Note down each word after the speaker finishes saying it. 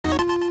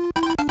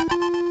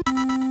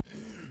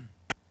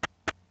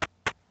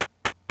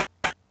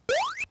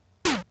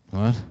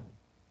What?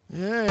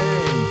 Yay!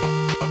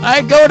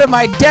 I go to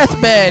my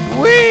deathbed.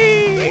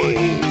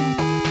 Whee!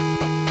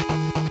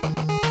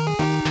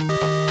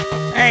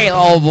 Hey,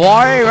 old boy,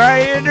 what are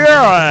you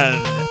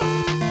doing?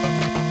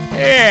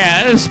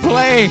 Yeah, this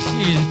place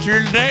is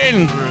too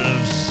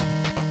dangerous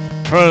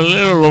for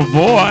little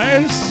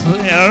boys. You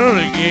know,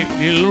 the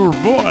little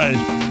boys.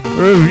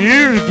 If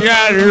you've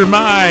got your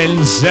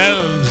mind set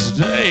on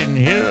staying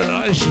here,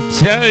 I should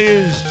tell you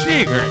a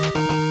secret.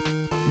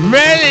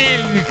 Many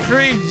of the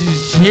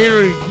creatures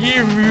here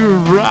give you a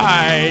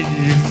ride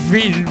and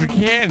feed them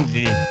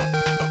candy.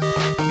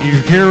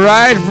 You can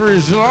ride for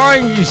as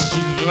long as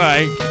you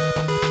like.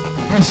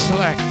 Just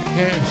like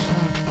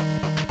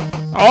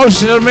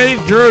also, many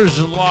doors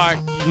are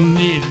locked. You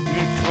need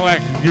to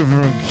collect a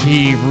different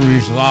key for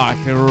each lock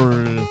in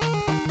order to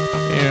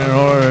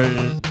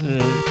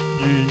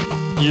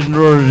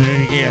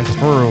get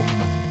through.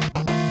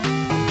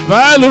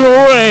 By the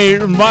way,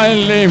 my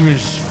name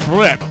is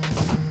Flip.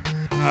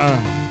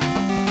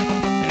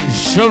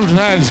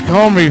 Sometimes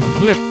call me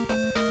Flip.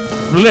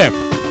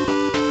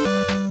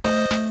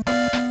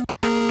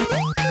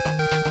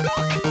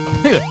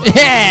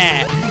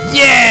 Yeah!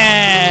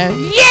 Yeah!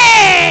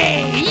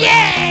 Yay!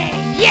 Yay!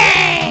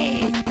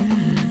 Yay!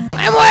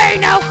 I'm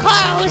wearing no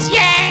clothes!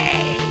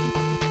 Yay!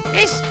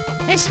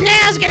 This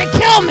now's gonna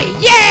kill me!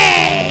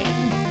 Yay!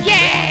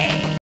 Yay!